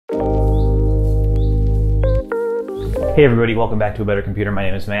Hey everybody, welcome back to A Better Computer. My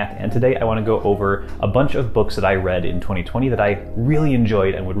name is Matt, and today I want to go over a bunch of books that I read in 2020 that I really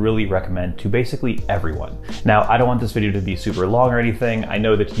enjoyed and would really recommend to basically everyone. Now, I don't want this video to be super long or anything. I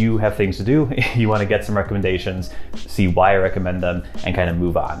know that you have things to do. You want to get some recommendations, see why I recommend them, and kind of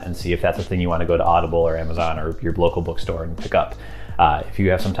move on and see if that's a thing you want to go to Audible or Amazon or your local bookstore and pick up. If you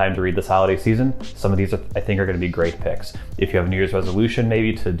have some time to read this holiday season, some of these I think are going to be great picks. If you have a New Year's resolution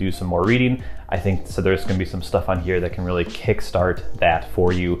maybe to do some more reading, I think so there's going to be some stuff on here that can really kickstart that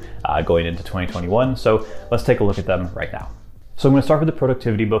for you going into 2021. So let's take a look at them right now. So I'm going to start with the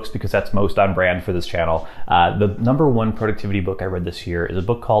productivity books because that's most on brand for this channel. The number one productivity book I read this year is a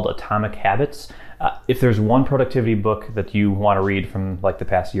book called Atomic Habits. If there's one productivity book that you want to read from like the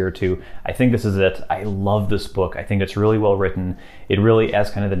past year or two, I think this is it. I love this book. I think it's really well written. It really,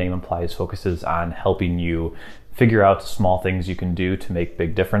 as kind of the name implies, focuses on helping you figure out small things you can do to make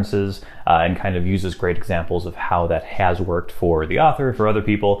big differences, and kind of uses great examples of how that has worked for the author, for other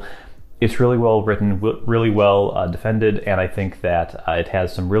people. It's really well written, really well defended, and I think that it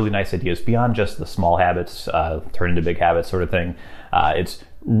has some really nice ideas beyond just the small habits, turn into big habits sort of thing. It's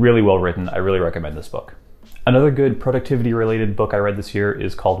really well written. I really recommend this book. Another good productivity related book I read this year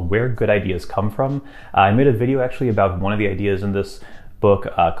is called Where Good Ideas Come From. I made a video actually about one of the ideas in this book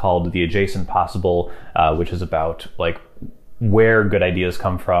called The Adjacent Possible, which is about like where good ideas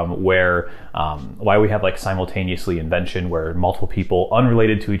come from, where why we have like simultaneously invention, where multiple people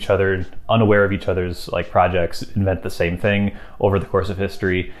unrelated to each other, unaware of each other's like projects, invent the same thing over the course of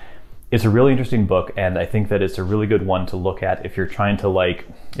history. It's a really interesting book, and I think that it's a really good one to look at if you're trying to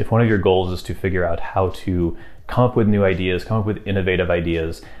if one of your goals is to figure out how to come up with new ideas, come up with innovative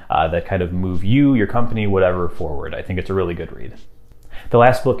ideas that kind of move you, your company, whatever forward. I think it's a really good read. The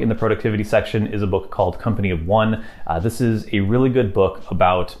last book in the productivity section is a book called Company of One. This is a really good book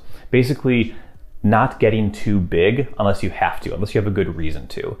about basically not getting too big unless you have to, unless you have a good reason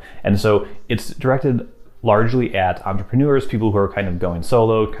to. And so it's directed largely at entrepreneurs, people who are kind of going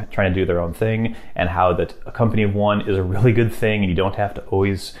solo, trying to do their own thing, and how that a company of one is a really good thing and you don't have to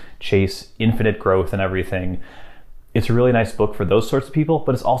always chase infinite growth and everything. It's a really nice book for those sorts of people,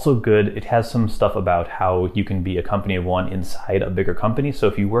 but it's also good. It has some stuff about how you can be a company of one inside a bigger company. So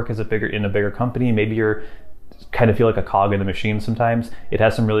if you work in a bigger company, maybe you're kind of feel like a cog in the machine sometimes. It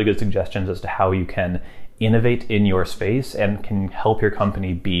has some really good suggestions as to how you can innovate in your space and can help your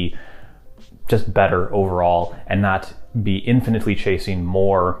company be just better overall and not be infinitely chasing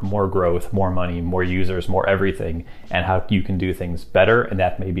more growth, more money, more users, more everything, and how you can do things better, and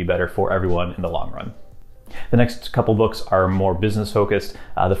that may be better for everyone in the long run. The next couple books are more business focused.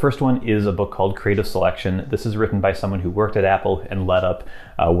 The first one is a book called Creative Selection. This is written by someone who worked at Apple and led up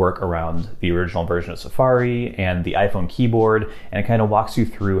work around the original version of Safari and the iPhone keyboard, and it kind of walks you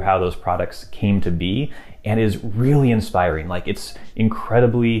through how those products came to be and is really inspiring. Like, it's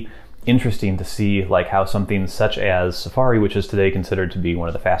incredibly interesting to see like how something such as Safari, which is today considered to be one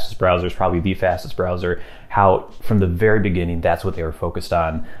of the fastest browsers, probably the fastest browser, how from the very beginning that's what they were focused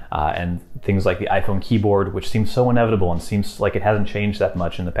on, and things like the iPhone keyboard, which seems so inevitable and seems like it hasn't changed that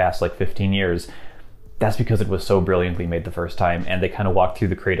much in the past like 15 years. That's because it was so brilliantly made the first time, and they kind of walked through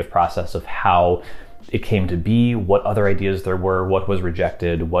the creative process of how it came to be, what other ideas there were, what was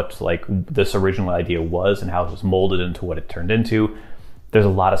rejected, what like this original idea was, and how it was molded into what it turned into. There's a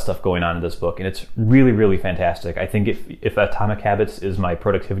lot of stuff going on in this book, and it's really, really fantastic. I think if Atomic Habits is my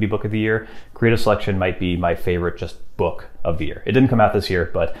productivity book of the year, Creative Selection might be my favorite just book of the year. It didn't come out this year,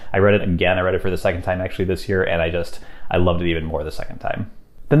 but I read it again. I read it for the second time actually this year, and I loved it even more the second time.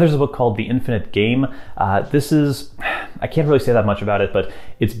 Then there's a book called The Infinite Game. This is, I can't really say that much about it, but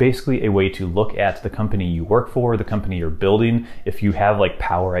it's basically a way to look at the company you work for, the company you're building. If you have like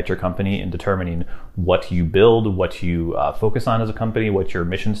power at your company in determining what you build, what you focus on as a company, what your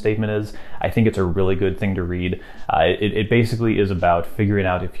mission statement is, I think it's a really good thing to read. It basically is about figuring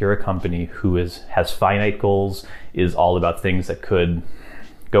out if you're a company who has finite goals, is all about things that could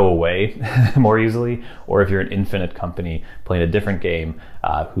go away more easily, or if you're an infinite company playing a different game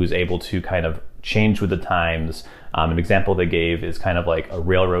who's able to kind of change with the times. An example they gave is kind of like a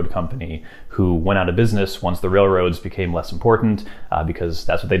railroad company who went out of business once the railroads became less important because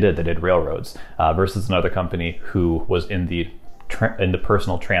that's what they did railroads, versus another company who was in the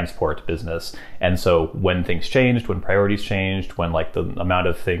personal transport business. And so when things changed, when priorities changed, when like the amount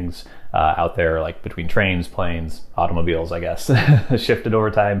of things out there, like between trains, planes, automobiles, I guess, shifted over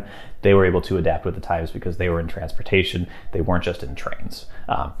time, they were able to adapt with the times because they were in transportation. They weren't just in trains.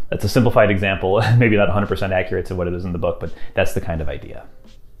 That's a simplified example, maybe not 100% accurate to what it is in the book, but that's the kind of idea.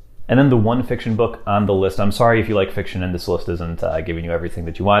 And then the one fiction book on the list, I'm sorry if you like fiction and this list isn't giving you everything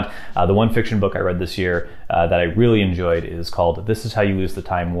that you want. The one fiction book I read this year that I really enjoyed is called This Is How You Lose the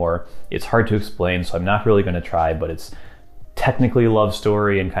Time War. It's hard to explain, so I'm not really going to try, but it's technically a love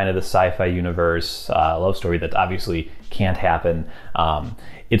story in kind of the sci-fi universe, love story that obviously can't happen.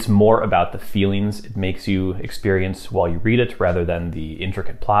 It's more about the feelings it makes you experience while you read it rather than the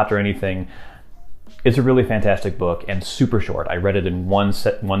intricate plot or anything. It's a really fantastic book and super short. I read it in one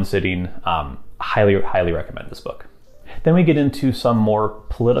sitting. Highly recommend this book. Then we get into some more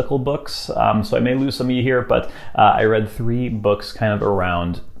political books, so I may lose some of you here, but I read 3 books kind of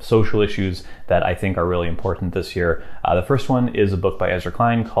around social issues that I think are really important this year. The first one is a book by Ezra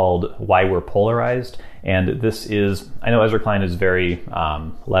Klein called Why We're Polarized, and this is, I know Ezra Klein is very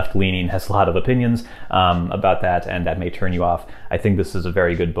left-leaning, has a lot of opinions about that, and that may turn you off. I think this is a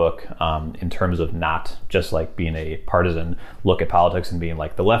very good book in terms of not just like being a partisan look at politics and being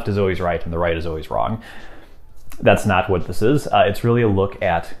like the left is always right and the right is always wrong. That's not what this is. It's really a look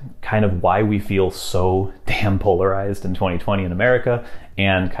at kind of why we feel so damn polarized in 2020 in America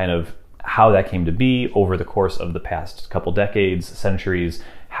and kind of how that came to be over the course of the past couple decades, centuries,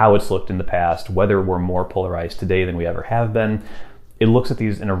 how it's looked in the past, whether we're more polarized today than we ever have been. It looks at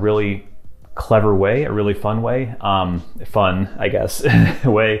these in a really clever way, a really fun way, fun, I guess,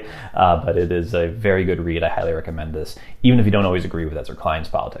 way, but it is a very good read. I highly recommend this, even if you don't always agree with Ezra Klein's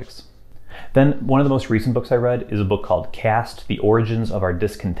politics. Then one of the most recent books I read is a book called Caste, The Origins of Our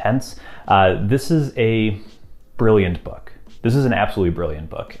Discontents. This is a brilliant book. This is an absolutely brilliant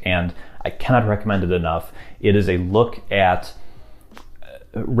book, and I cannot recommend it enough. It is a look at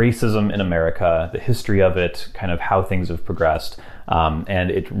racism in America, the history of it, kind of how things have progressed,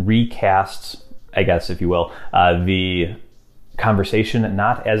 and it recasts, I guess, if you will, the conversation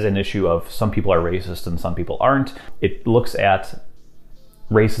not as an issue of some people are racist and some people aren't. It looks at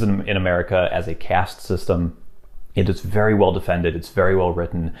racism in America as a caste system. It is very well defended. It's very well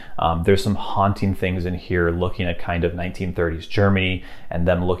written. There's some haunting things in here looking at kind of 1930s Germany and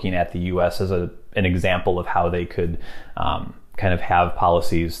them looking at the US as an example of how they could kind of have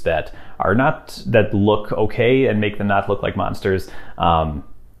policies that are not, that look okay and make them not look like monsters.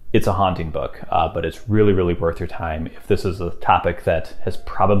 It's a haunting book, but it's really, really worth your time. If this is a topic that has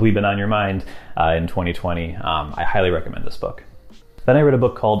probably been on your mind in 2020, I highly recommend this book. Then I read a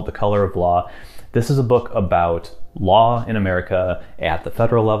book called The Color of Law. This is a book about law in America at the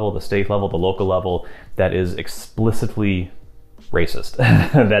federal level, the state level, the local level, that is explicitly racist,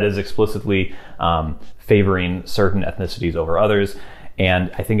 that is explicitly favoring certain ethnicities over others.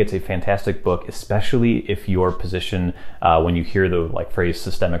 And I think it's a fantastic book, especially if your position, when you hear the phrase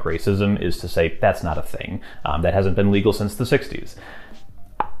systemic racism, is to say that's not a thing. That hasn't been legal since the 60s.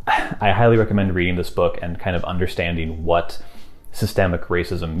 I highly recommend reading this book and kind of understanding what systemic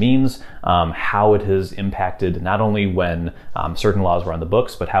racism means, how it has impacted not only when certain laws were on the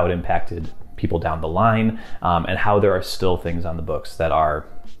books, but how it impacted people down the line, and how there are still things on the books that are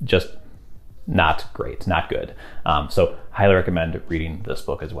just not great, not good. So highly recommend reading this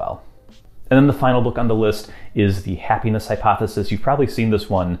book as well. And then the final book on the list is The Happiness Hypothesis. You've probably seen this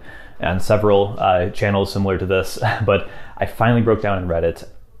one on several channels similar to this, but I finally broke down and read it.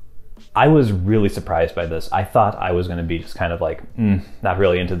 I was really surprised by this. I thought I was going to be just kind of like, not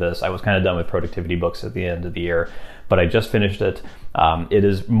really into this. I was kind of done with productivity books at the end of the year, but I just finished it. It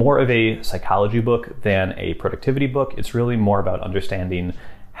is more of a psychology book than a productivity book. It's really more about understanding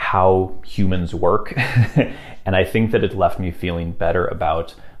how humans work. And I think that it left me feeling better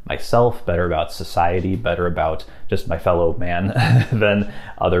about myself, better about society, better about just my fellow man than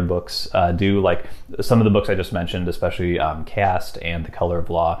other books do. Like some of the books I just mentioned, especially Caste and The Color of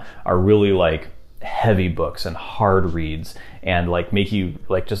Law, are really like heavy books and hard reads and like make you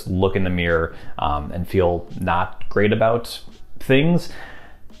like just look in the mirror and feel not great about things.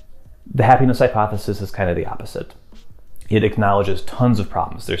 The Happiness Hypothesis is kind of the opposite. It acknowledges tons of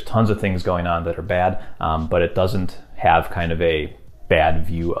problems. There's tons of things going on that are bad, but it doesn't have kind of a bad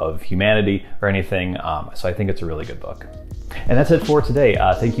view of humanity or anything. So I think it's a really good book. And that's it for today.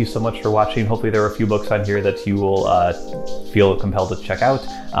 Thank you so much for watching. Hopefully there are a few books on here that you will feel compelled to check out.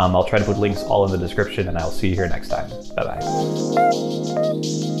 I'll try to put links all in the description, and I'll see you here next time. Bye-bye.